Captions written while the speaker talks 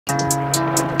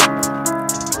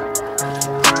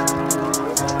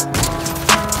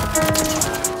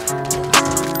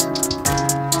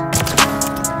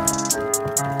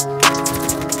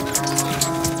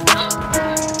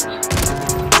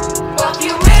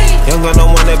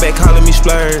that back calling me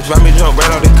splurge. Ride me jump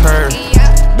right off the curb.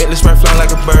 Bentley spray fly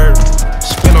like a bird.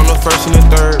 Spin on the first and the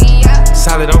third.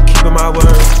 Solid, I'm keeping my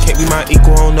word. Can't be my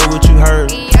equal, I don't know what you heard.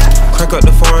 Crank up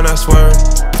the foreign, I swear.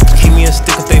 Keep me a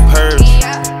stick if they purge.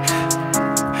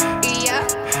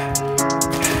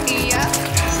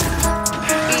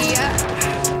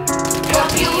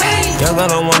 Young, I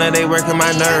don't want that, they working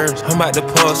my nerves. I'm about to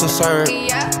pour some serve.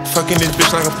 Fucking this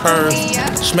bitch like a perm.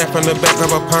 Smack from the back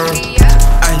of a perm.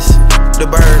 Ice, the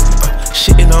bird.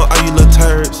 Shitting on all you little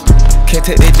turds. Can't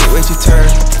take that dick, wait your turn.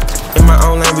 In my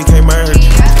own lane, we can't merge.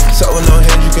 So with no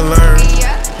hands, you can learn.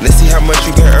 Let's see how much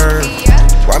you can earn.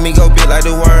 Why me go big like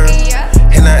the worm?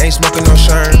 And I ain't smoking no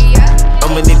shirt.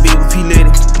 I'm in the beat with P. Liddy.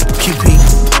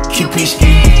 QP ski.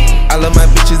 I love my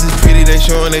bitches, it's pretty. They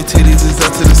showing their titties, it's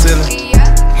up to the ceiling.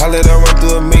 I let her run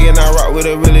through a million, I rock with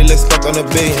her really, let's fuck on a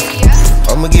billion.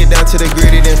 I'ma get down to the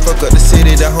gritty, then fuck up the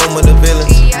city, the home of the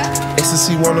villains.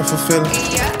 Ecstasy, wonderful feeling.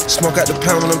 Smoke out the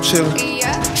pound when I'm chillin'.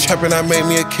 Trappin', I made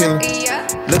me a killer.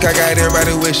 Look, I got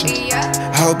everybody wishing.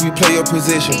 I hope you play your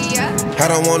position. I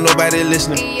don't want nobody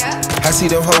listening. I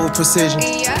see them hold precision.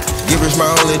 Givers my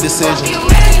only decision.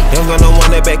 Young gun, no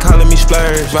one that back calling me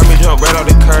splurge. Ride me jump right off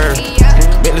the curb.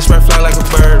 Bentley spray fly like a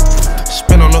bird.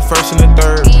 Spin on the first and the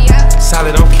third.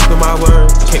 Solid, I'm keeping my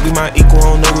word. Can't be my equal,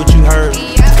 I don't know what you heard.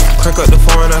 Crank up the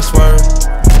foreign, I swear.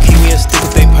 Keep me a stick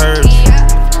if they purge.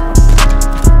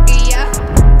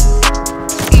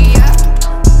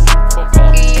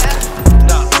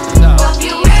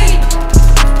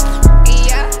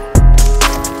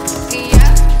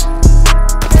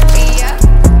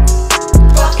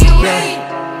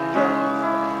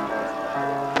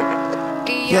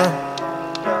 Yeah.